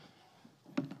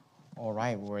All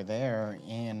right, we're there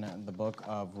in the book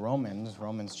of Romans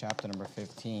chapter number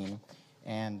 15.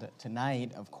 And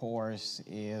tonight, of course,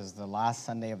 is the last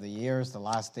Sunday of the year. It's the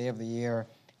last day of the year,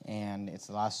 and it's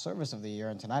the last service of the year.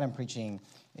 And tonight I'm preaching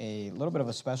a little bit of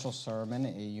a special sermon,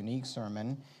 a unique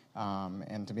sermon.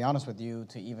 And to be honest with you,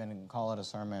 to even call it a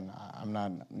sermon, I'm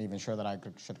not even sure that I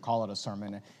should call it a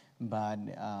sermon. But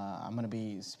I'm going to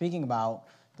be speaking about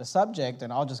the subject,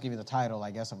 and I'll just give you the title, I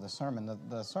guess, of the sermon.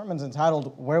 The sermon's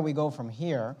entitled, Where We Go From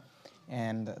Here,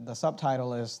 and the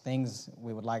subtitle is Things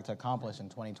We Would Like to Accomplish in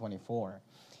 2024.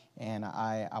 And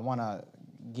I want to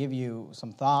give you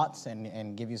some thoughts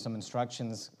and give you some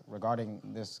instructions regarding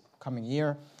this coming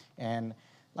year. And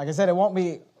like I said,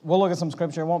 we'll look at some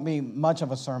scripture. It won't be much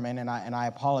of a sermon, and I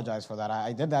apologize for that.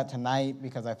 I did that tonight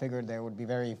because I figured there would be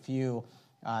very few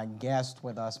guests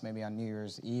with us maybe on New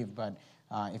Year's Eve, but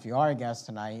if you are a guest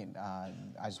tonight,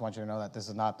 I just want you to know that this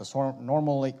is not the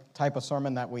normal type of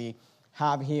sermon that we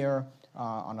have here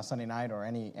on a Sunday night or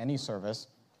any service.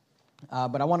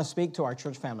 But I want to speak to our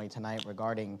church family tonight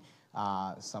regarding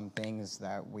some things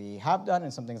that we have done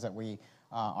and some things that we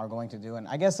are going to do. And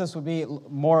I guess this would be a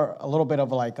little bit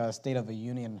of like a State of the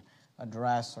Union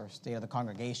address or State of the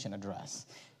Congregation address.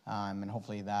 And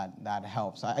hopefully that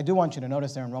helps. I do want you to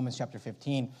notice there in Romans chapter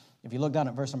 15, if you look down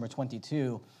at verse number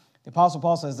 22, the Apostle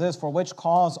Paul says this, "For which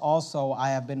cause also I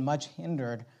have been much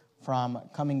hindered from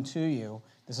coming to you."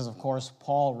 This is, of course,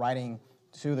 Paul writing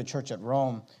to the church at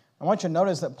Rome. I want you to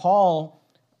notice that Paul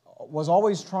was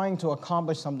always trying to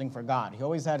accomplish something for God. He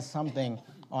always had something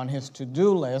on his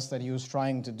to-do list that he was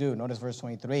trying to do. Notice verse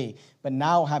 23. "But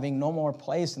now, having no more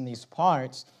place in these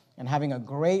parts, and having a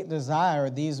great desire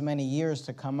these many years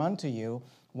to come unto you,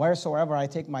 wheresoever I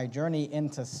take my journey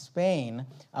into Spain,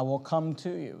 I will come to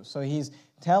you." So he's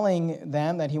telling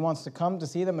them that he wants to come to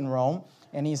see them in Rome,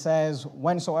 and he says,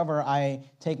 "Whensoever I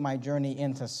take my journey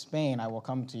into Spain, I will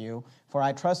come to you, for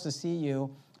I trust to see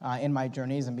you in my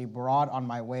journeys and be brought on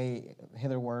my way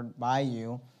hitherward by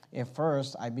you, if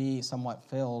first I be somewhat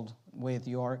filled with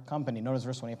your company." Notice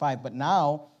verse 25, "But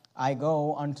now I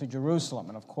go unto Jerusalem."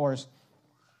 And of course,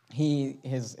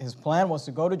 his plan was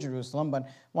to go to Jerusalem, but I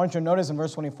want you to notice in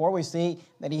verse 24, we see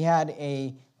that he had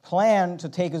a plan to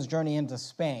take his journey into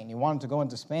Spain. He wanted to go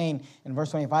into Spain. In verse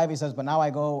 25, he says, "But now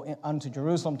I go unto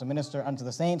Jerusalem to minister unto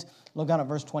the saints." Look down at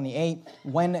verse 28.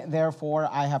 "When therefore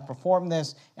I have performed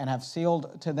this and have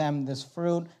sealed to them this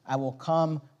fruit, I will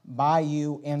come by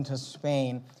you into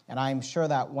Spain. And I am sure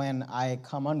that when I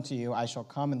come unto you, I shall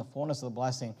come in the fullness of the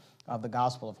blessing of the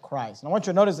gospel of Christ." And I want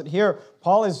you to notice that here,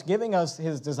 Paul is giving us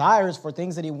his desires for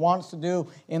things that he wants to do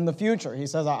in the future. He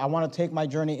says, I want to take my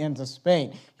journey into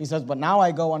Spain. He says, "But now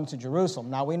I go unto Jerusalem."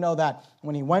 Now we know that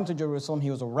when he went to Jerusalem,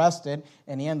 he was arrested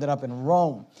and he ended up in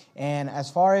Rome. And as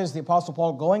far as the Apostle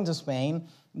Paul going to Spain,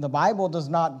 the Bible does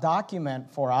not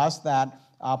document for us that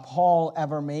Paul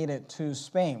ever made it to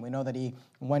Spain. We know that he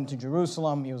went to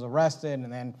Jerusalem, he was arrested,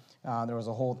 and then there was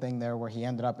a whole thing there where he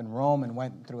ended up in Rome and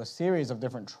went through a series of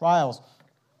different trials.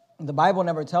 The Bible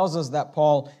never tells us that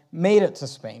Paul made it to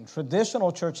Spain.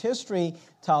 Traditional church history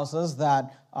tells us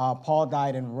that Paul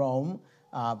died in Rome,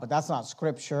 but that's not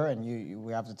scripture, and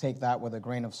we have to take that with a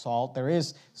grain of salt. There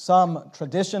is some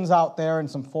traditions out there and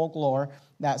some folklore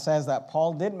that says that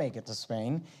Paul did make it to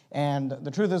Spain, and the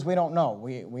truth is we don't know.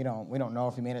 We don't know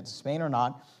if he made it to Spain or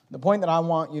not. The point that I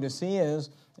want you to see is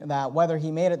that whether he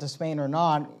made it to Spain or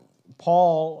not,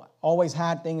 Paul always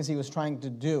had things he was trying to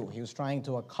do. He was trying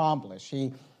to accomplish.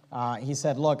 He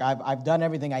said, "Look, I've done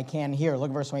everything I can here." Look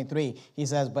at verse 23. He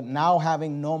says, "But now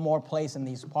having no more place in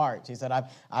these parts." He said,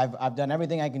 I've done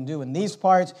everything I can do in these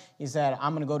parts. He said,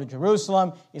 "I'm going to go to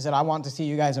Jerusalem." He said, "I want to see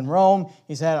you guys in Rome."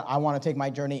 He said, "I want to take my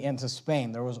journey into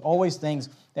Spain." There was always things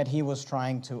that he was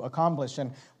trying to accomplish.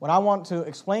 And what I want to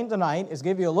explain tonight is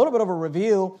give you a little bit of a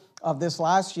review of this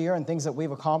last year and things that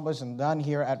we've accomplished and done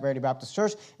here at Verity Baptist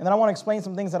Church. And then I want to explain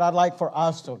some things that I'd like for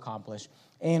us to accomplish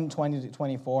in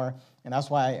 2024. And that's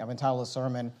why I've entitled the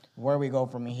sermon, "Where We Go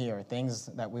From Here," things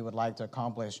that we would like to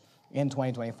accomplish in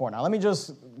 2024. Now, let me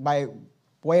just, by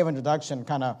way of introduction,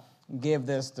 kind of give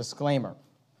this disclaimer.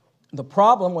 The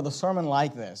problem with a sermon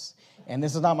like this, and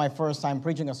this is not my first time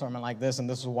preaching a sermon like this, and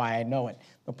this is why I know it.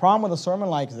 The problem with a sermon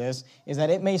like this is that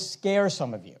it may scare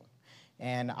some of you.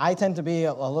 And I tend to be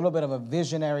a little bit of a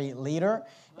visionary leader.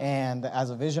 And as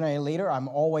a visionary leader, I'm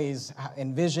always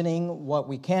envisioning what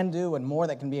we can do and more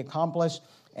that can be accomplished.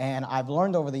 And I've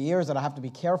learned over the years that I have to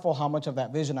be careful how much of that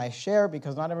vision I share,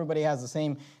 because not everybody has the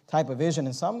same type of vision.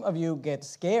 And some of you get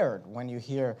scared when you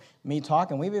hear me talk.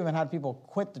 And we've even had people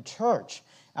quit the church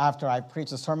after I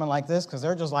preach a sermon like this, because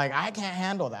they're just like, "I can't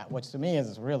handle that," which to me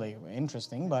is really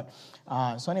interesting. But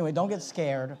so anyway, don't get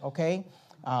scared, okay?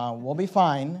 we'll be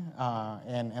fine,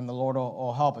 and the Lord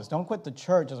will help us. Don't quit the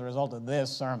church as a result of this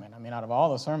sermon. I mean, out of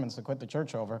all the sermons to quit the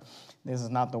church over, this is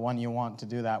not the one you want to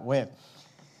do that with.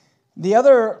 The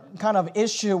other kind of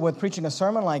issue with preaching a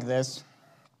sermon like this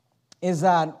is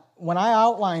that when I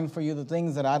outline for you the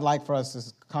things that I'd like for us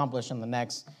to accomplish in the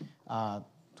next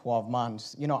 12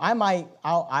 months,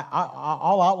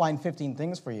 I'll outline 15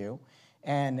 things for you,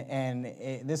 and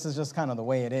this is just kind of the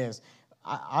way it is.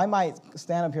 I might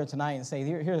stand up here tonight and say,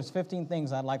 here's 15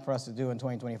 things I'd like for us to do in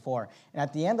 2024. And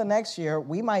at the end of next year,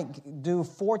 we might do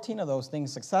 14 of those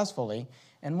things successfully,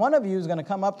 and one of you is going to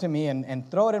come up to me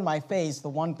and throw it in my face, the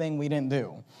one thing we didn't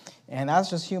do. And that's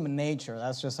just human nature.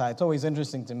 That's just how it's always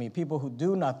interesting to me. People who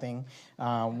do nothing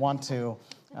want to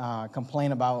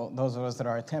complain about those of us that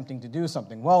are attempting to do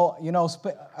something. Well,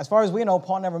 as far as we know,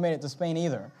 Paul never made it to Spain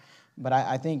either. But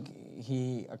I think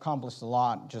he accomplished a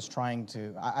lot just trying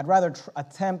to. I'd rather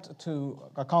attempt to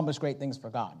accomplish great things for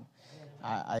God.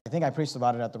 I think I preached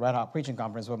about it at the Red Hot Preaching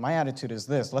Conference, but my attitude is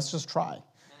this: let's just try.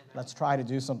 Let's try to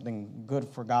do something good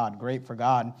for God, great for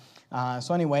God.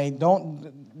 So anyway,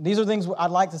 these are things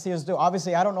I'd like to see us do.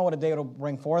 Obviously, I don't know what a day it'll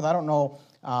bring forth. I don't know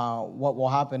what will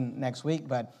happen next week,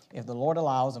 but if the Lord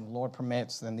allows and the Lord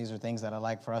permits, then these are things that I'd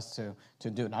like for us to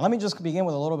do. Now, let me just begin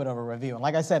with a little bit of a review. And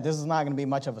like I said, this is not going to be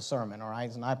much of a sermon, all right?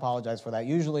 And I apologize for that.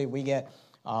 Usually we get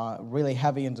really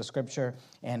heavy into Scripture,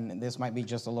 and this might be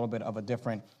just a little bit of a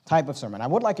different type of sermon. I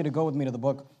would like you to go with me to the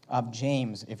book of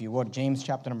James, if you would. James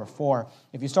chapter number 4.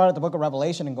 If you start at the book of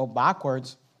Revelation and go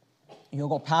backwards, you'll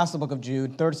go past the book of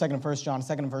Jude, 3rd, 2nd, 1st John,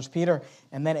 2nd, and 1st Peter,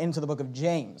 and then into the book of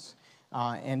James.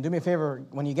 And do me a favor,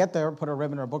 when you get there, put a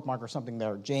ribbon or a bookmark or something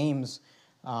there. James,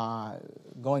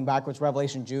 going backwards,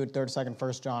 Revelation, Jude, 3rd, 2nd,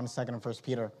 1st John, 2nd, and 1st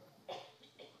Peter.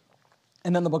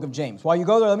 And then the book of James. While you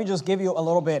go there, let me just give you a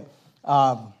little bit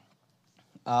of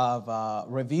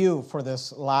review for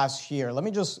this last year. Let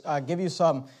me just give you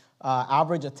some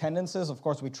average attendances. Of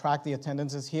course, we track the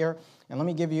attendances here. And let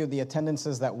me give you the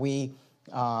attendances that we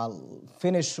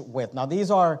finish with. Now, these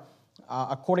are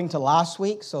according to last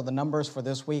week, so the numbers for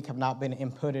this week have not been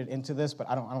inputted into this, but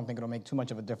I don't think it'll make too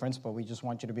much of a difference, but we just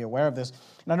want you to be aware of this.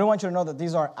 And I do want you to know that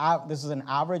this is an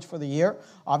average for the year.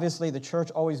 Obviously, the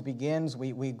church always begins,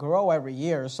 we grow every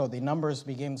year, so the numbers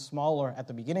begin smaller at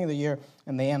the beginning of the year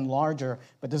and they end larger,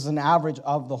 but this is an average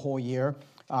of the whole year.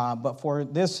 But for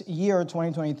this year,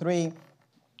 2023,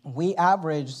 we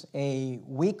averaged a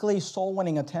weekly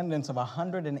soul-winning attendance of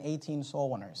 118 soul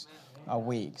winners a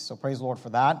week. So praise the Lord for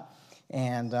that.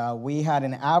 And we had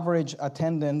an average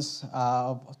attendance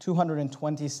of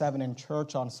 227 in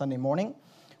church on Sunday morning.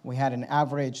 We had an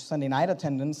average Sunday night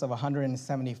attendance of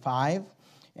 175.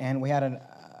 And we had an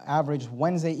average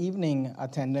Wednesday evening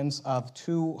attendance of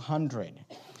 200.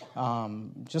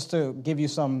 Just to give you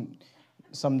some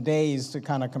days to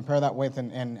kind of compare that with,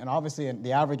 and obviously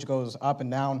the average goes up and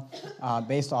down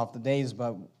based off the days,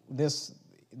 but this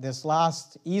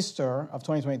last Easter of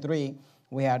 2023,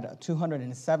 we had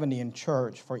 270 in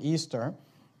church for Easter.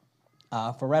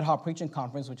 For Red Hot Preaching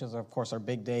Conference, which is, of course, our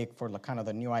big day for kind of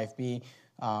the new IFB,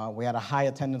 we had a high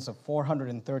attendance of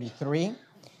 433.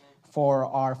 For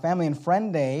our Family and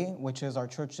Friend Day, which is our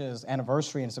church's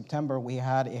anniversary in September, we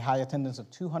had a high attendance of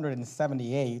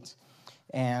 278.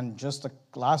 And just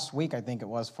last week, I think it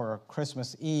was, for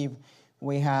Christmas Eve,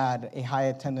 we had a high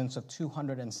attendance of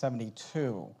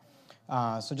 272.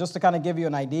 So just to kind of give you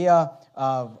an idea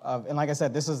of, and like I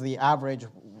said, this is the average.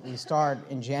 We start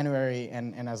in January,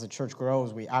 and as the church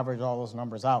grows, we average all those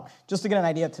numbers out. Just to get an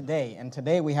idea today, and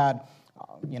today we had,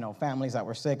 families that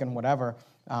were sick and whatever,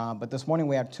 but this morning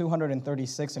we had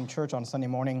 236 in church on Sunday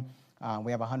morning.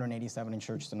 We have 187 in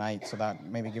church tonight, so that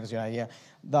maybe gives you an idea.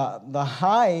 The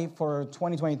high for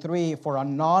 2023 for a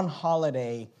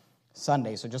non-holiday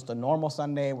Sunday, so just a normal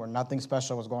Sunday where nothing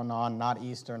special was going on, not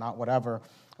Easter, not whatever,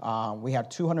 we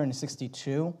had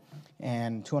 262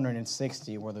 and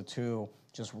 260 were the two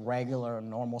just regular,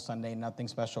 normal Sunday, nothing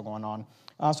special going on.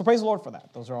 So praise the Lord for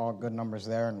that. Those are all good numbers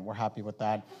there, and we're happy with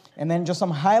that. And then just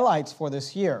some highlights for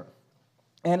this year.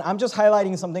 And I'm just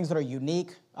highlighting some things that are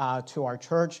unique to our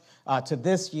church, to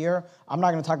this year. I'm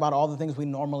not going to talk about all the things we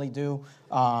normally do,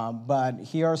 but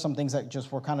here are some things that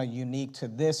just were kind of unique to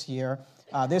this year.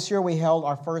 This year we held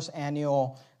our first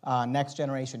annual Next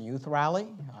Generation Youth Rally,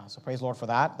 so praise the Lord for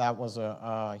that. That was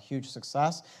a huge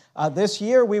success. This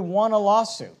year we won a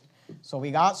lawsuit. So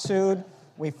we got sued,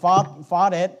 we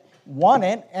fought it, won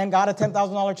it, and got a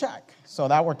 $10,000 check. So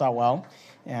that worked out well,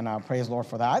 and praise the Lord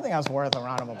for that. I think that's worth a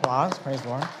round of applause. Praise the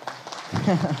Lord.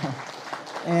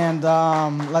 And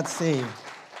let's see.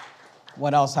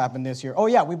 What else happened this year? Oh,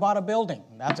 yeah, we bought a building.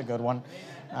 That's a good one.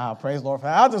 Praise the Lord for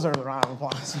that. I deserve a round of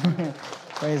applause.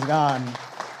 Praise God.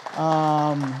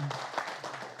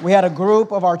 We had a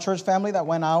group of our church family that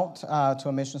went out to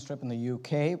a mission trip in the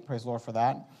UK. Praise the Lord for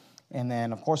that. And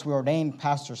then, of course, we ordained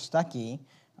Pastor Stuckey,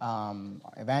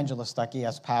 Evangelist Stuckey,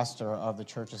 as pastor of the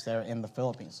churches there in the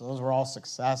Philippines. So those were all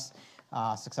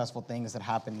successful things that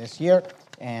happened this year,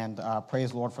 and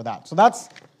praise the Lord for that. So that's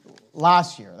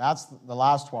last year. That's the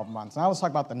last 12 months. Now let's talk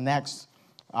about the next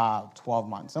 12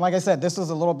 months. And like I said, this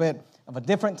is a little bit of a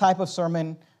different type of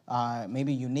sermon,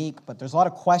 maybe unique, but there's a lot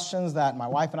of questions that my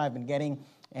wife and I have been getting,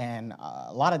 and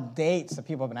a lot of dates that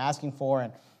people have been asking for,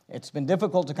 and it's been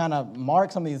difficult to kind of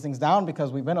mark some of these things down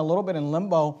because we've been a little bit in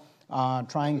limbo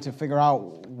trying to figure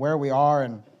out where we are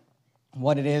and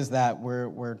what it is that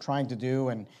we're trying to do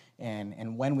and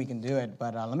when we can do it.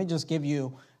 But let me just give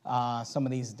you some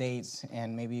of these dates,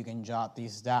 and maybe you can jot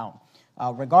these down.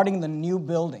 Regarding the new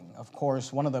building, of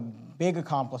course, one of the big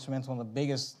accomplishments, one of the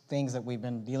biggest things that we've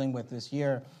been dealing with this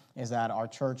year is that our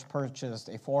church purchased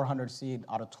a 400-seat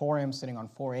auditorium sitting on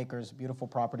 4 acres, beautiful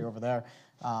property over there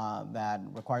that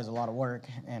requires a lot of work,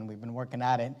 and we've been working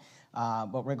at it.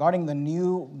 But regarding the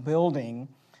new building,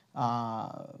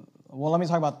 well, let me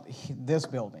talk about this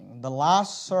building. The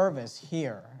last service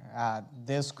here at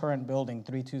this current building,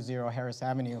 320 Harris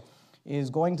Avenue, is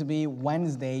going to be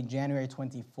Wednesday, January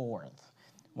 24th.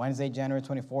 Wednesday, January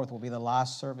 24th will be the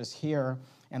last service here.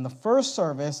 And the first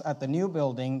service at the new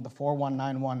building, the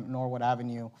 4191 Norwood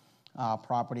Avenue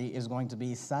property, is going to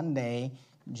be Sunday,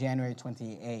 January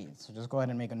 28th. So just go ahead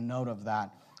and make a note of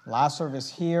that. Last service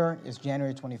here is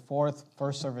January 24th.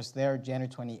 First service there,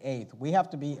 January 28th.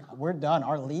 We're done.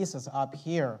 Our lease is up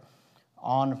here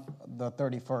on the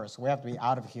 31st. We have to be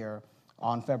out of here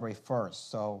on February 1st.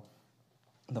 So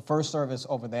the first service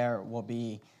over there will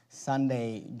be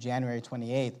Sunday, January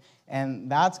 28th. And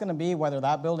that's going to be whether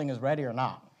that building is ready or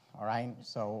not, all right?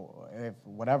 So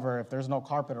if there's no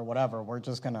carpet or whatever, we're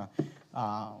just going to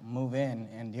move in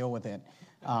and deal with it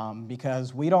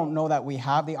because we don't know that we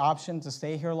have the option to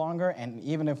stay here longer. And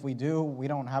even if we do, we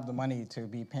don't have the money to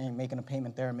be making a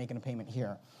payment there and making a payment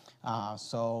here.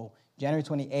 So January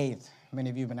 28th, many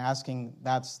of you have been asking,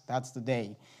 that's the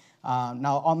day.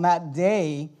 Now, on that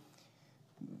day,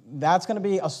 that's going to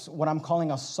be what I'm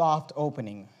calling a soft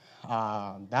opening.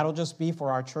 That'll just be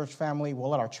for our church family. We'll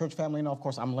let our church family know. Of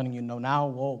course, I'm letting you know now.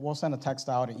 We'll send a text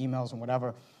out or emails and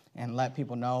whatever and let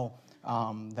people know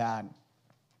that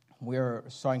we're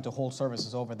starting to hold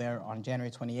services over there on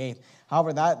January 28th.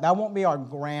 However, that won't be our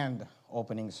grand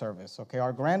opening service, okay?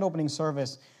 Our grand opening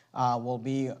service will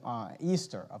be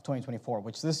Easter of 2024,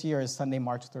 which this year is Sunday,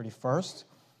 March 31st.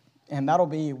 And that'll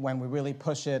be when we really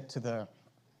push it to the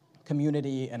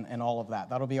community and all of that.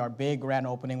 That'll be our big grand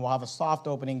opening. We'll have a soft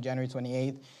opening January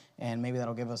 28th, and maybe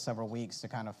that'll give us several weeks to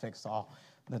kind of fix all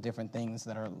the different things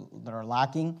that are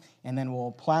lacking. And then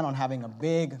we'll plan on having a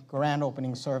big grand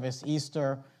opening service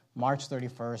Easter, March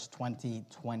 31st,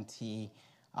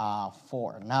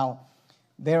 2024. Now,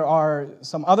 there are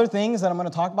some other things that I'm going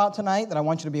to talk about tonight that I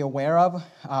want you to be aware of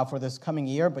for this coming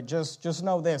year, but just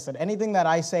know this, that anything that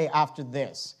I say after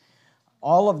this,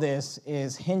 all of this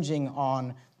is hinging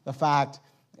on the fact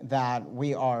that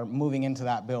we are moving into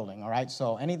that building, all right?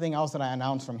 So anything else that I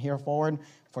announce from here forward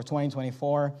for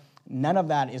 2024, none of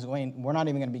that we're not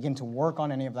even going to begin to work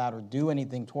on any of that or do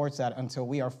anything towards that until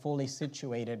we are fully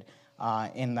situated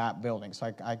in that building.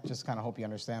 So I just kind of hope you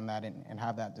understand that and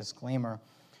have that disclaimer.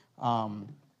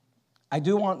 I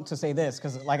do want to say this,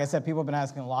 because like I said, people have been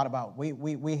asking a lot about, we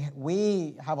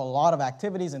have a lot of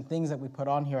activities and things that we put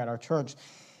on here at our church.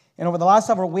 And over the last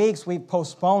several weeks, we've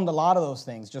postponed a lot of those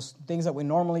things, just things that we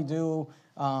normally do,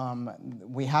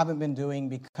 we haven't been doing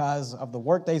because of the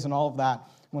work days and all of that.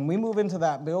 When we move into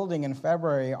that building in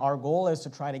February, our goal is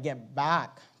to try to get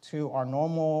back to our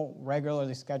normal,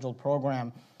 regularly scheduled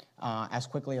program as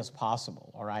quickly as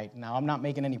possible, all right? Now, I'm not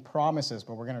making any promises,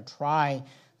 but we're going to try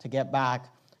to get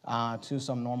back to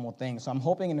some normal things. So I'm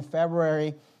hoping in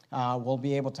February we'll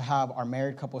be able to have our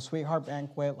married couple sweetheart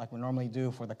banquet like we normally do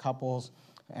for the couples.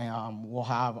 We'll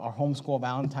have our homeschool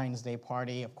Valentine's Day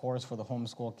party, of course, for the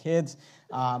homeschool kids.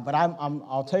 But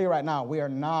I'll tell you right now,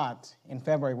 in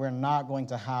February, we're not going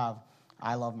to have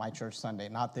I Love My Church Sunday,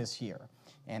 not this year.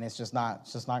 And it's just not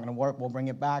going to work. We'll bring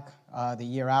it back the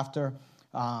year after.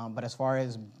 But as far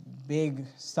as big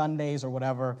Sundays or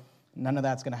whatever, none of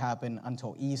that's going to happen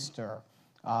until Easter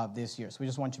this year. So we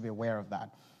just want you to be aware of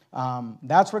that.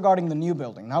 That's regarding the new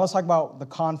building. Now let's talk about the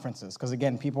conferences, because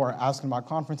again, people are asking about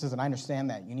conferences, and I understand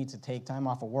that you need to take time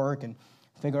off of work and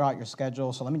figure out your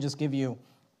schedule. So let me just give you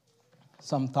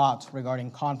some thoughts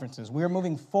regarding conferences. We are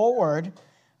moving forward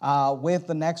with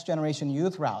the Next Generation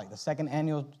Youth Rally, the second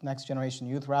annual Next Generation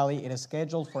Youth Rally. It is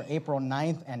scheduled for April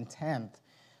 9th and 10th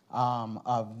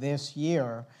of this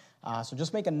year. So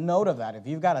just make a note of that. If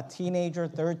you've got a teenager,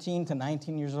 13 to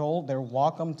 19 years old, they're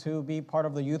welcome to be part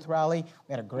of the youth rally.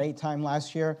 We had a great time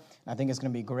last year, and I think it's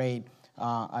going to be great.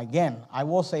 Again, I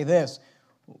will say this.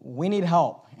 We need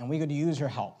help, and we could use your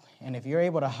help. And if you're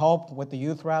able to help with the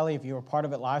youth rally, if you were part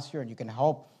of it last year and you can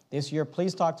help this year,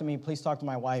 please talk to me. Please talk to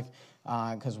my wife,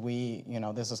 because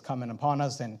this is coming upon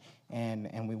us,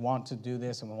 and we want to do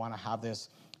this, and we want to have this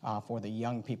for the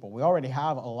young people. We already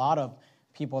have a lot of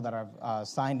people that have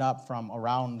signed up from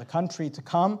around the country to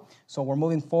come. So we're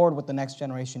moving forward with the Next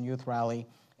Generation Youth Rally,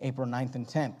 April 9th and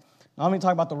 10th. Now let me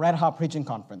talk about the Red Hot Preaching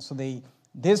Conference. So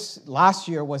this last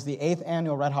year was the 8th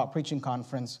annual Red Hot Preaching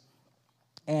Conference.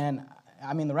 And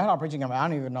I mean, the Red Hot Preaching Conference, I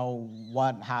don't even know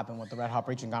what happened with the Red Hot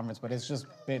Preaching Conference, but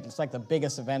it's like the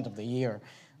biggest event of the year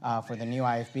for the new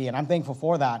IFB, and I'm thankful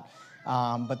for that.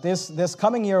 But this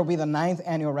coming year will be the 9th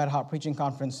annual Red Hot Preaching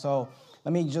Conference. So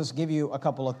let me just give you a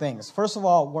couple of things. First of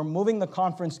all, we're moving the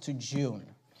conference to June.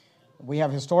 We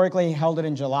have historically held it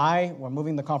in July. We're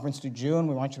moving the conference to June.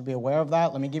 We want you to be aware of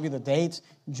that. Let me give you the dates.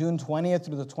 June 20th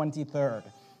through the 23rd.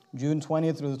 June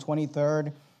 20th through the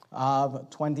 23rd of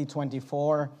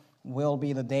 2024 will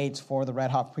be the dates for the Red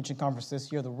Hot Preaching Conference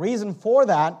this year. The reason for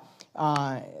that,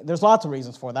 there's lots of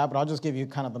reasons for that, but I'll just give you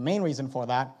kind of the main reason for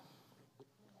that,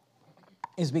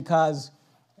 is because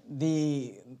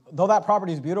though that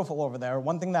property is beautiful over there,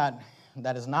 one thing that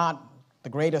is not the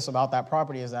greatest about that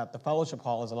property is that the fellowship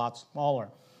hall is a lot smaller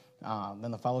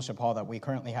than the fellowship hall that we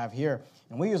currently have here.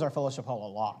 And we use our fellowship hall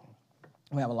a lot.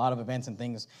 We have a lot of events and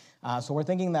things. So we're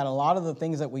thinking that a lot of the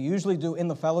things that we usually do in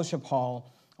the fellowship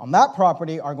hall on that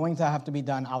property are going to have to be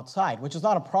done outside, which is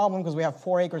not a problem because we have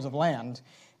 4 acres of land.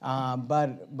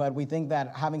 But we think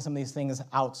that having some of these things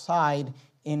outside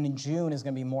in June is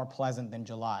going to be more pleasant than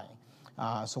July.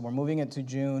 So we're moving it to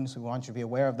June, so we want you to be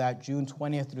aware of that. June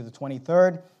 20th through the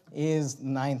 23rd is the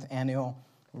 9th annual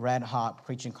Red Hot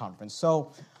Preaching Conference.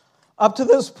 So up to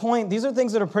this point, these are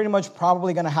things that are pretty much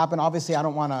probably going to happen. Obviously, I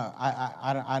don't want to,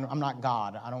 I'm not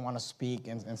God. I don't want to speak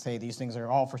and say these things are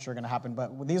all for sure going to happen,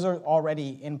 but these are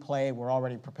already in play. We're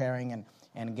already preparing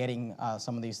and getting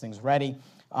some of these things ready.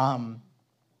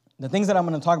 The things that I'm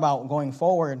going to talk about going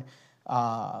forward,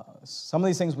 some of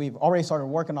these things we've already started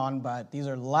working on, but these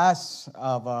are less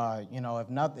of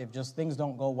if just things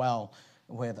don't go well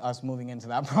with us moving into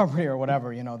that property or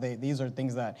whatever, these are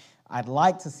things that I'd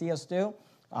like to see us do,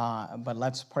 but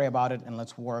let's pray about it and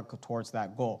let's work towards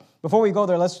that goal. Before we go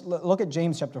there, let's look at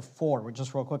James chapter 4,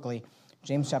 just real quickly.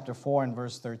 James chapter 4 and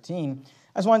verse 13.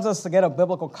 I just want us to get a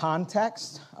biblical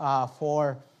context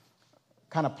for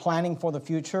kind of planning for the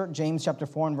future. James chapter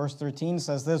 4 and verse 13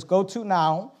 says this, "Go to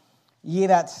now, ye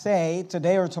that say,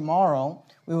 today or tomorrow,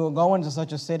 we will go into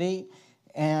such a city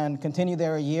and continue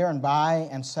there a year and buy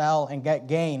and sell and get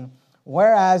gain,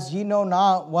 whereas ye know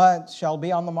not what shall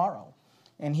be on the morrow."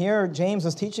 And here James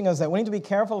is teaching us that we need to be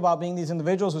careful about being these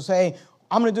individuals who say,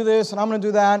 I'm going to do this and I'm going to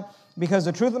do that, because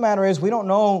the truth of the matter is we don't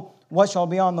know what shall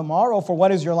be on the morrow. For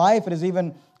what is your life? It is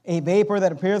even a vapor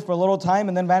that appeareth for a little time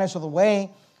and then vanisheth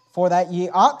away. For that ye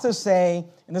ought to say,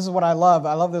 and this is what I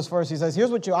love this verse. He says,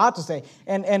 here's what you ought to say.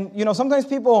 And sometimes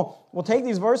people will take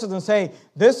these verses and say,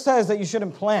 this says that you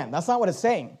shouldn't plan. That's not what it's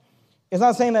saying. It's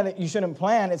not saying that you shouldn't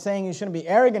plan. It's saying you shouldn't be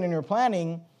arrogant in your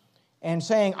planning and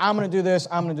saying, I'm going to do this,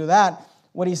 I'm going to do that.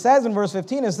 What he says in verse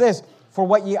 15 is this, for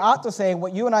what ye ought to say,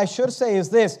 what you and I should say is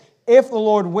this, if the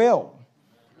Lord will,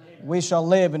 we shall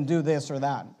live and do this or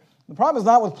that. The problem is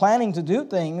not with planning to do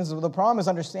things. The problem is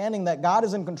understanding that God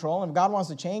is in control, and if God wants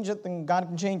to change it, then God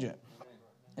can change it.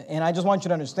 And I just want you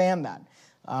to understand that.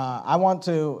 I want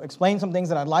to explain some things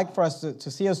that I'd like for us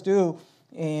to see us do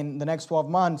in the next 12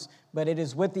 months, but it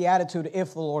is with the attitude,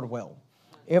 if the Lord will.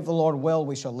 If the Lord will,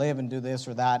 we shall live and do this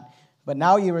or that. But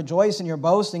now ye rejoice in your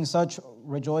boasting, such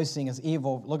rejoicing is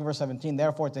evil. Look at verse 17.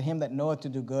 Therefore, to him that knoweth to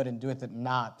do good and doeth it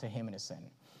not, to him it is sin.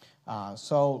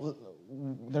 So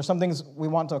there's some things we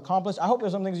want to accomplish. I hope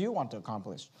there's some things you want to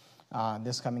accomplish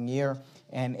this coming year.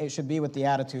 And it should be with the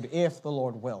attitude, if the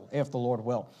Lord will, if the Lord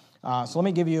will. So let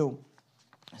me give you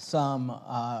some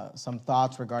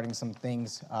thoughts regarding some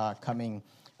things coming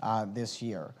this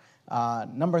year.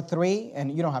 Number 3,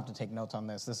 and you don't have to take notes on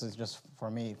this. This is just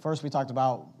for me. First, we talked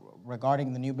about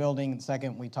regarding the new building.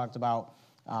 Second, we talked about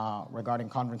regarding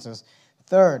conferences.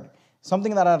 Third,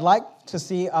 something that I'd like to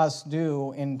see us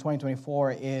do in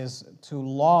 2024 is to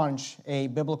launch a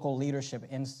Biblical Leadership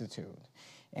Institute.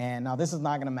 And now this is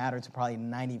not going to matter to probably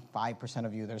 95%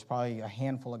 of you. There's probably a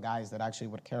handful of guys that actually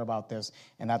would care about this,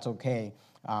 and that's okay.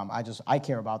 I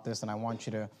care about this, and I want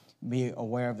you to be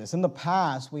aware of this. In the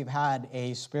past, we've had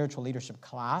a spiritual leadership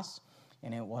class,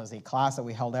 and it was a class that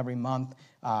we held every month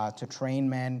to train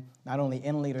men, not only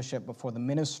in leadership, but for the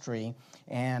ministry.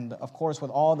 And, of course,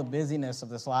 with all the busyness of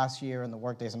this last year and the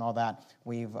workdays and all that,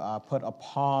 we've put a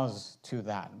pause to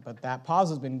that. But that pause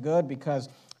has been good because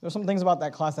there's some things about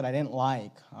that class that I didn't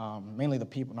like, mainly the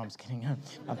people. No, I'm just kidding,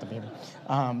 not the people.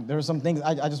 There were some things,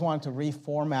 I just wanted to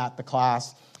reformat the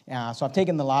class. So I've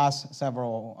taken the last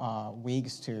several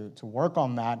weeks to work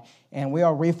on that, and we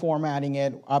are reformatting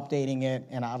it, updating it,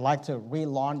 and I'd like to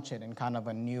relaunch it in kind of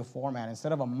a new format.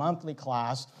 Instead of a monthly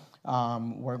class,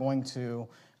 we're going to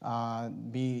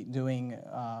be doing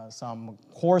some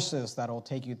courses that will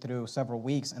take you through several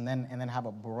weeks and then have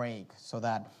a break so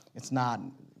that it's not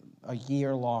a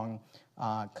year-long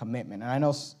commitment. And I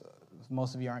know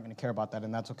most of you aren't going to care about that,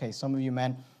 and that's okay. Some of you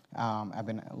men have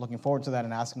been looking forward to that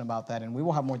and asking about that, and we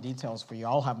will have more details for you.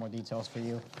 I'll have more details for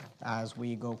you as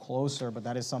we go closer, but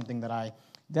that is something that I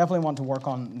definitely want to work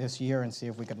on this year and see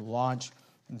if we could launch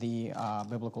the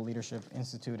Biblical Leadership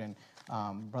Institute, and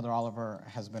Brother Oliver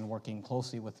has been working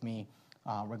closely with me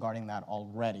regarding that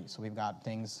already, so we've got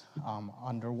things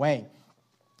underway.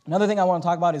 Another thing I want to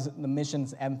talk about is the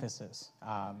missions emphasis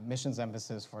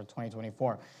for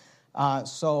 2024.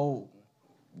 So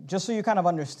just so you kind of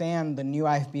understand the new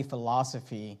IFB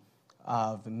philosophy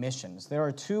of missions, there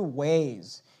are two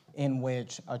ways in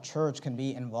which a church can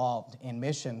be involved in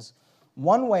missions.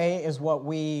 One way is what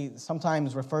we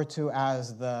sometimes refer to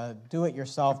as the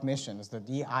do-it-yourself missions, the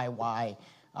DIY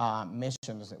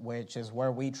missions, which is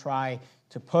where we try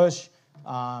to push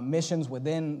missions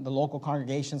within the local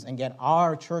congregations and get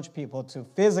our church people to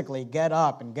physically get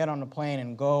up and get on a plane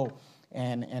and go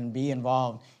and be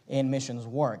involved in missions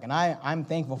work. And I'm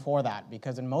thankful for that,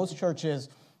 because in most churches,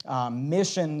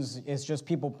 missions is just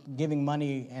people giving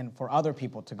money and for other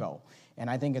people to go. And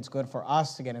I think it's good for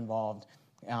us to get involved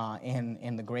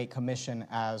in the Great Commission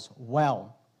as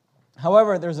well.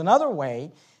 However, there's another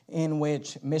way in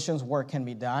which missions work can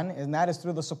be done, and that is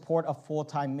through the support of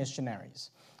full-time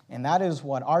missionaries. And that is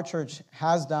what our church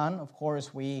has done. Of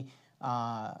course, we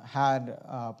had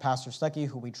Pastor Stuckey,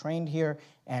 who we trained here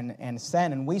and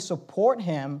sent, and we support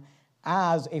him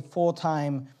as a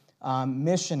full-time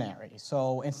missionary.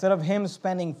 So instead of him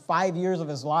spending 5 years of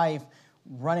his life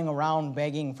running around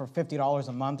begging for $50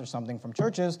 a month or something from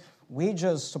churches, we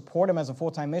just support him as a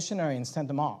full-time missionary and sent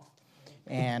him off.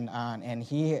 And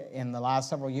he, in the last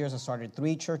several years, has started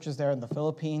 3 churches there in the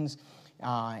Philippines.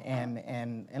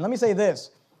 And let me say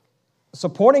this.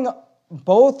 Supporting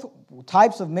both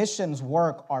types of missions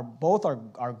work are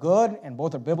good, and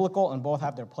both are biblical, and both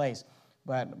have their place.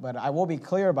 But I will be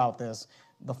clear about this.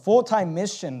 The full-time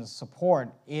missions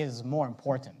support is more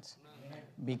important,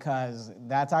 because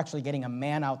that's actually getting a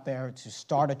man out there to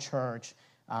start a church,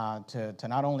 to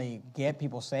not only get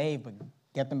people saved, but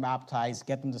get them baptized,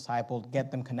 get them discipled,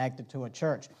 get them connected to a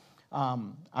church.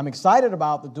 I'm excited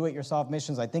about the do-it-yourself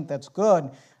missions. I think that's good.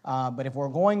 But if we're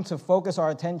going to focus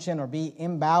our attention or be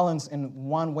imbalanced in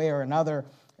one way or another,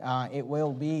 it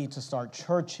will be to start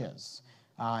churches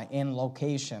in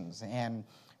locations. And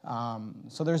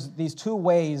so there's these two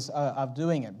ways of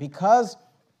doing it. Because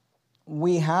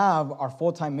we have our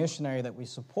full-time missionary that we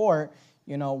support,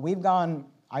 we've gone,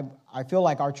 I feel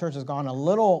like our church has gone a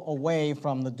little away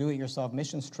from the do-it-yourself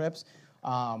missions trips,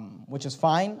 which is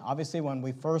fine. Obviously, when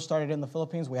we first started in the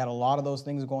Philippines, we had a lot of those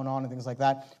things going on and things like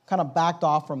that. Kind of backed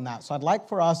off from that. So I'd like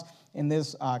for us in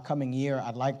this coming year,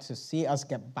 I'd like to see us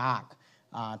get back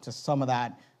to some of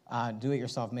that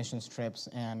do-it-yourself missions trips.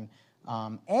 And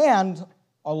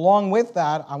along with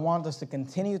that, I want us to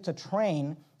continue to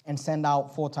train and send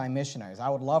out full-time missionaries. I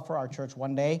would love for our church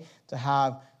one day to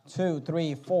have 2,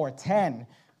 3, 4, 10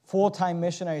 full-time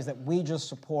missionaries that we just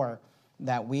support,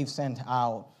 that we've sent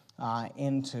out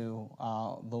into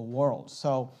the world.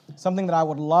 So something that I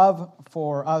would love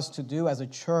for us to do as a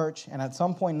church, and at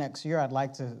some point next year I'd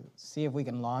like to see if we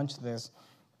can launch this,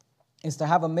 is to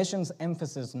have a missions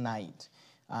emphasis night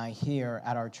here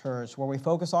at our church, where we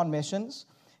focus on missions,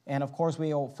 and of course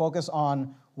we'll focus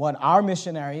on what our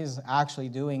missionary is actually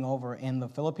doing over in the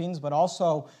Philippines, but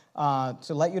also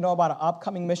to let you know about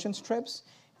upcoming missions trips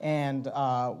and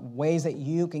ways that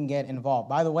you can get involved.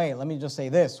 By the way, let me just say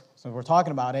this, since we're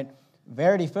talking about it,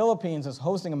 Verity Philippines is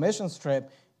hosting a missions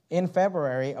trip in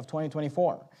February of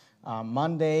 2024,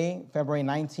 Monday, February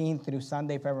 19th through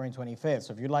Sunday, February 25th.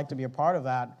 So if you'd like to be a part of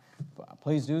that,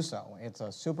 please do so. It's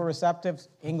a super receptive,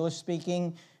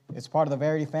 English-speaking. It's part of the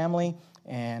Verity family,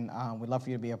 and we'd love for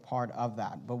you to be a part of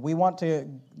that. But we want to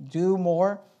do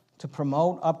more to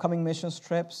promote upcoming missions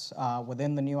trips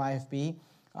within the new IFB.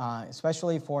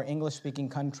 especially for English-speaking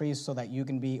countries, so that you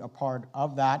can be a part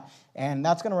of that. And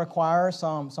that's going to require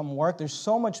some work. There's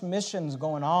so much missions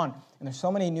going on, and there's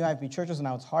so many new IFB churches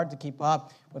now, it's hard to keep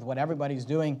up with what everybody's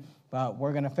doing, but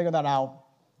we're going to figure that out,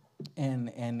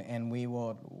 and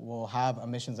we'll have a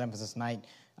missions emphasis night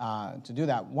to do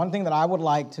that. One thing that I would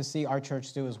like to see our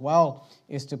church do as well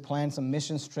is to plan some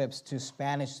mission trips to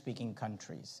Spanish-speaking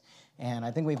countries. And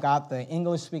I think we've got the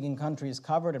English-speaking countries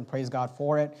covered, and praise God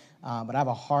for it. But I have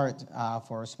a heart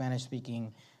for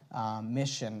Spanish-speaking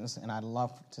missions, and I'd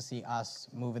love to see us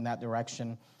move in that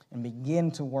direction and begin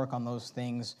to work on those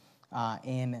things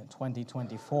in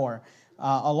 2024.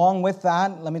 Along with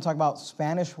that, let me talk about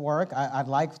Spanish work. I'd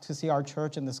like to see our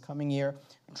church in this coming year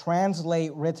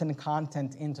translate written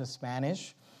content into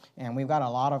Spanish. And we've got a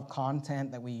lot of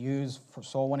content that we use for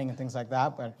soul winning and things like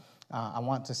that, but I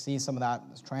want to see some of that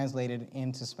translated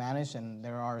into Spanish, and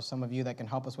there are some of you that can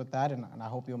help us with that, and I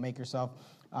hope you'll make yourself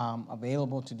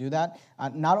available to do that.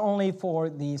 Not only for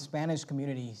the Spanish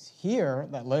communities here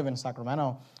that live in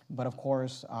Sacramento, but of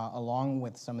course, along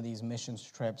with some of these missions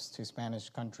trips to Spanish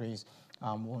countries,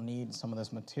 we'll need some of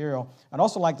this material. I'd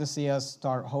also like to see us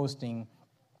start hosting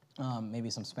maybe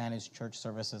some Spanish church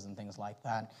services and things like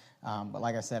that. But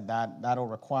like I said, that'll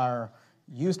require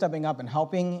you stepping up and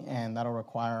helping, and that'll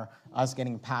require us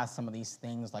getting past some of these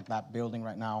things like that building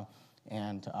right now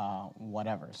and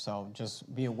whatever. So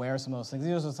just be aware of some of those things.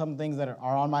 These are some things that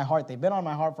are on my heart. They've been on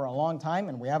my heart for a long time,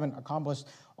 and we haven't accomplished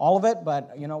all of it,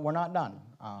 but, we're not done.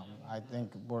 I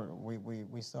think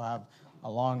we still have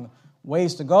a long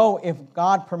ways to go. If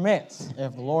God permits,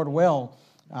 if the Lord will,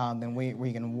 then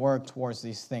we can work towards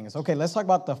these things. Okay, let's talk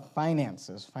about the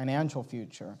finances, financial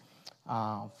future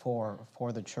for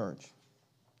the church.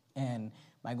 And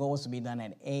my goal was to be done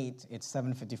at 8. It's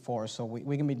 7:54, so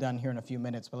we can be done here in a few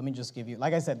minutes. But let me just give you,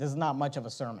 like I said, this is not much of a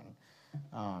sermon.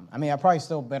 I'm probably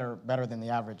still better than the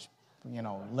average,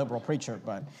 liberal preacher,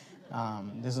 but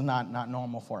this is not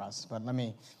normal for us. But let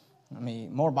me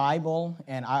more Bible,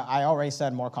 and I already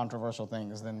said more controversial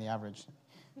things than the average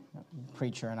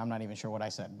preacher, and I'm not even sure what I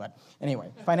said. But anyway,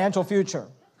 financial future.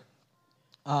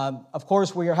 Of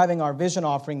course, we are having our vision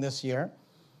offering this year.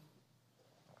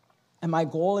 And my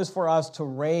goal is for us to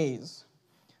raise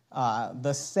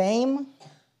the same,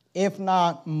 if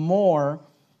not more,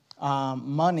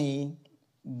 money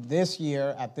this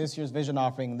year at this year's vision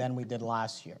offering than we did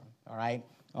last year, all right?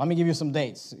 Let me give you some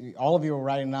dates. All of you are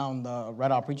writing down the Red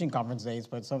Hot Preaching Conference dates,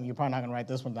 but some of you are probably not going to write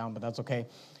this one down, but that's okay.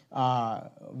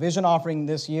 Vision offering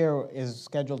this year is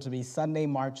scheduled to be Sunday,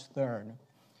 March 3rd.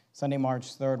 Sunday,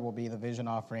 March 3rd will be the vision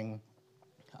offering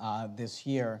this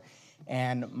year.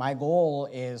 And my goal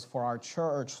is for our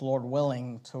church, Lord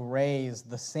willing, to raise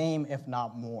the same, if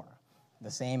not more.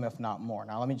 The same, if not more.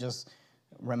 Now, let me just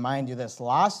remind you this.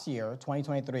 Last year,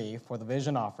 2023, for the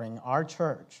vision offering, our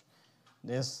church,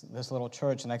 this little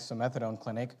church next to Methadone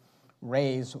Clinic,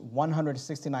 raised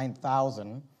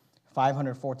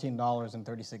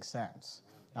 $169,514.36.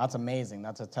 That's amazing.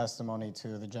 That's a testimony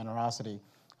to the generosity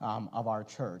of our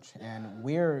church. And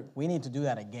we need to do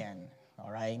that again,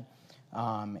 all right?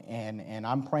 And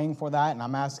I'm praying for that, and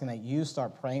I'm asking that you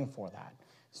start praying for that.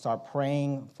 Start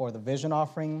praying for the vision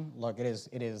offering. Look, it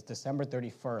is December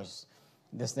 31st.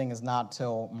 This thing is not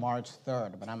till March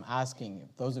 3rd, but I'm asking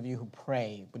those of you who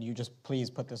pray, would you just please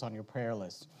put this on your prayer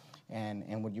list?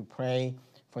 And would you pray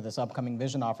for this upcoming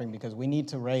vision offering, because we need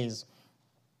to raise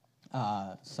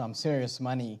some serious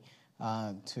money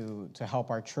to help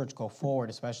our church go forward,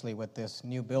 especially with this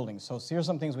new building. So here's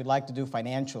some things we'd like to do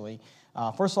financially.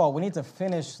 First of all, we need to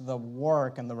finish the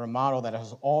work and the remodel that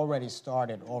has already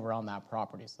started over on that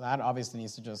property. So that obviously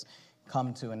needs to just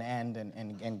come to an end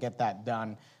and get that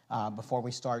done before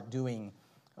we start doing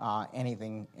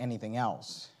anything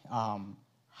else.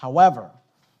 However,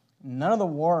 none of the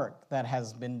work that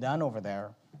has been done over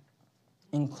there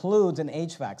includes an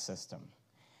HVAC system.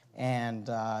 And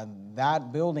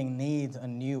that building needs a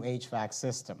new HVAC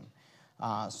system.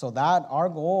 So that our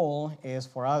goal is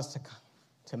for us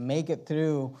to make it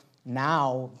through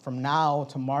from now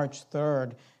to March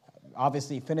 3rd,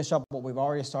 obviously finish up what we've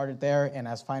already started there, and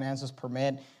as finances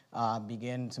permit,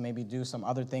 begin to maybe do some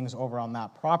other things over on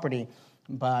that property.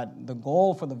 But the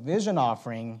goal for the vision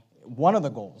offering, one of the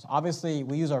goals, obviously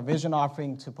we use our vision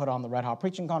offering to put on the Red Hot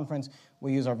Preaching Conference.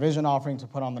 We use our vision offering to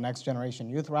put on the Next Generation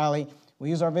Youth Rally. We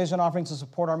use our vision offering to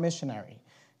support our missionary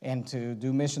and to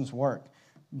do missions work.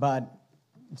 But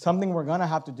something we're going to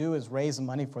have to do is raise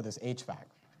money for this HVAC.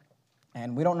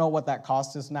 And we don't know what that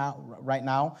cost is right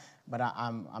now, but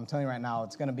I'm telling you right now,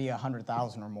 it's going to be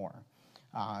 $100,000 or more.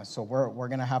 So we're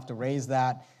going to have to raise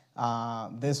that,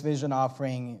 this vision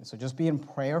offering. So just be in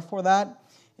prayer for that.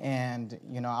 And,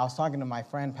 I was talking to my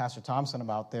friend, Pastor Thompson,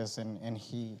 about this, and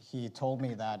he told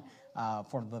me that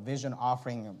for the vision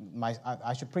offering,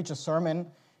 I should preach a sermon,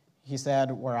 he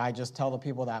said, where I just tell the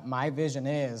people that my vision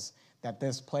is that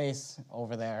this place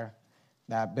over there,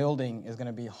 that building, is going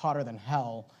to be hotter than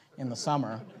hell in the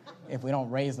summer if we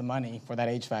don't raise the money for that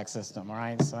HVAC system, all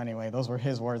right? So anyway, those were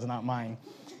his words, not mine.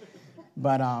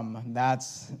 But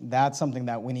that's something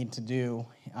that we need to do.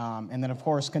 And then, of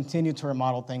course, continue to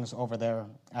remodel things over there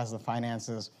as the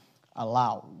finances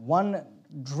allow. One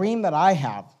dream that I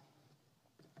have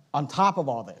on top of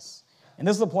all this, and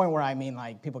this is the point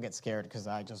where people get scared because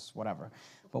I just, whatever.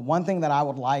 But one thing that I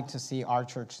would like to see our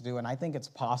church do, and I think it's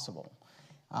possible,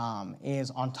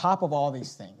 is on top of all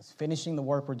these things, finishing the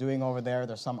work we're doing over there.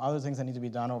 There's some other things that need to be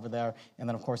done over there. And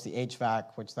then, of course, the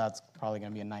HVAC, which that's probably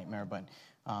going to be a nightmare, but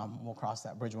we'll cross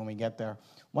that bridge when we get there.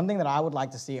 One thing that I would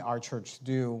like to see our church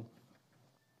do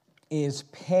is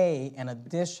pay an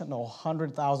additional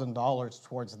 $100,000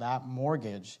 towards that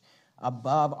mortgage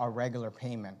above our regular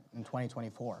payment in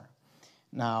 2024.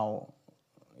 Now,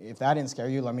 if that didn't scare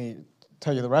you, let me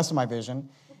tell you the rest of my vision.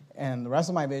 And the rest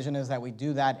of my vision is that we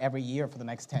do that every year for the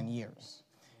next 10 years.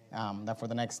 That for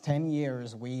the next 10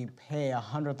 years, we pay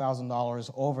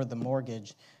 $100,000 over the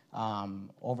mortgage,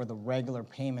 over the regular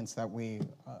payments that we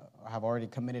have already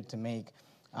committed to make,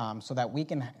 so that we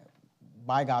can,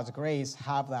 by God's grace,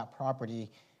 have that property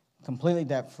completely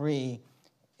debt-free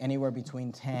anywhere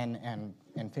between 10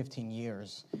 and 15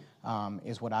 years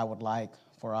is what I would like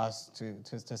for us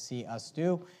to see us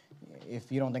do.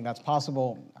 If you don't think that's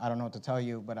possible, I don't know what to tell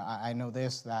you, but I know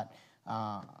this, that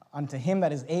unto him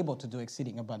that is able to do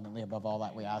exceeding abundantly above all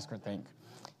that we ask or think.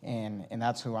 And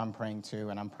that's who I'm praying to,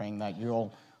 and I'm praying that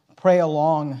you'll pray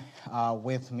along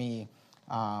with me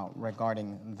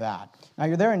regarding that. Now,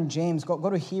 you're there in James. Go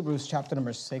to Hebrews chapter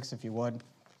number 6, if you would.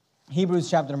 Hebrews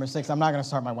chapter number 6. I'm not going to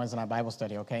start my Wednesday night Bible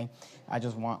study, okay? I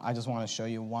just want to show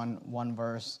you one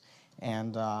verse,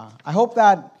 and I hope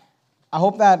that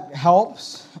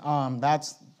helps. I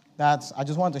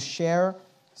just wanted to share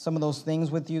some of those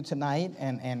things with you tonight,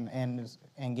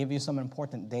 and give you some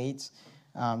important dates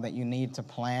that you need to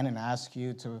plan, and ask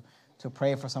you to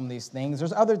pray for some of these things.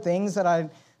 There's other things that I'd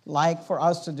like for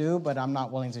us to do, but I'm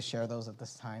not willing to share those at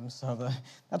this time. So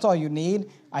that's all you need,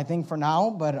 I think, for now.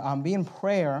 But be in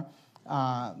prayer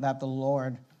that the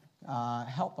Lord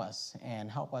help us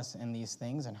in these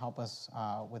things, and help us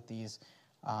with these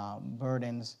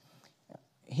burdens.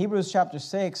 Hebrews chapter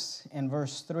 6 and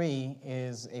verse 3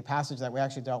 is a passage that we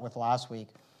actually dealt with last week.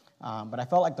 But I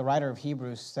felt like the writer of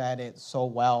Hebrews said it so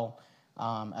well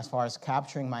as far as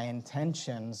capturing my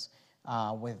intentions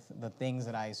with the things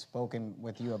that I've spoken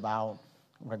with you about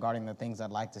regarding the things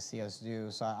I'd like to see us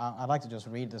do. So I'd like to just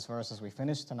read this verse as we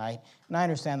finish tonight. And I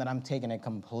understand that I'm taking it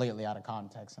completely out of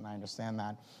context, and I understand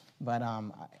that. But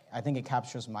I think it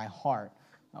captures my heart.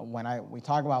 When we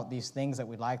talk about these things that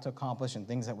we'd like to accomplish and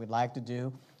things that we'd like to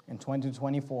do in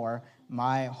 2024,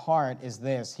 my heart is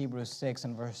this, Hebrews 6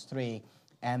 and verse 3,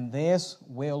 and this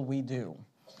will we do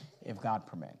if God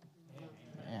permit.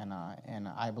 And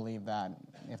I believe that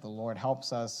if the Lord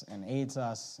helps us and aids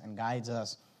us and guides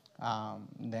us,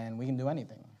 then we can do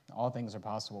anything. All things are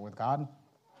possible with God.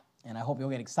 And I hope you'll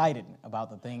get excited about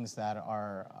the things that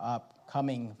are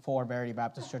upcoming for Verity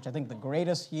Baptist Church. I think the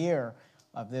greatest year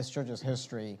of this church's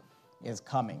history is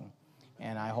coming.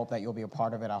 And I hope that you'll be a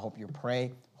part of it. I hope you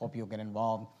pray. Hope you'll get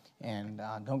involved. And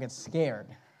don't get scared,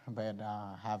 but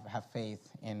have faith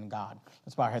in God.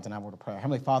 Let's bow our heads and have a word of prayer.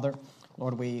 Heavenly Father,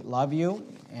 Lord, we love you,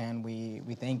 and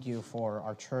we thank you for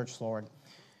our church, Lord.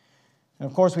 And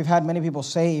of course, we've had many people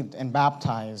saved and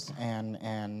baptized,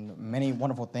 and many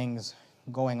wonderful things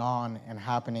going on and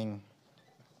happening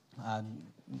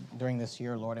during this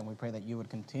year, Lord. And we pray that you would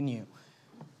continue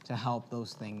to help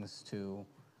those things to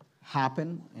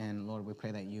happen. And Lord, we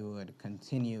pray that you would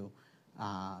continue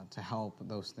to help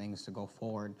those things to go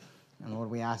forward. And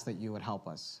Lord, we ask that you would help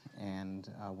us. And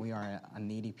we are a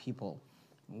needy people.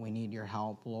 We need your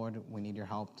help, Lord. We need your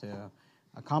help to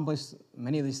accomplish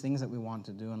many of these things that we want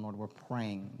to do. And Lord, we're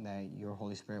praying that your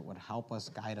Holy Spirit would help us,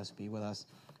 guide us, be with us.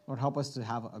 Lord, help us to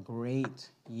have a great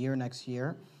year next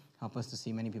year. Help us to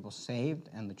see many people saved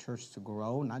and the church to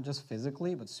grow, not just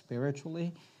physically, but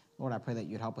spiritually. Lord, I pray that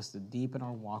you'd help us to deepen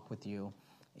our walk with you.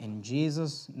 In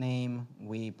Jesus' name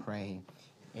we pray.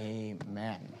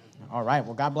 Amen. All right.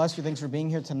 Well, God bless you. Thanks for being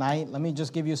here tonight. Let me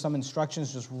just give you some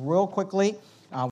instructions just real quickly.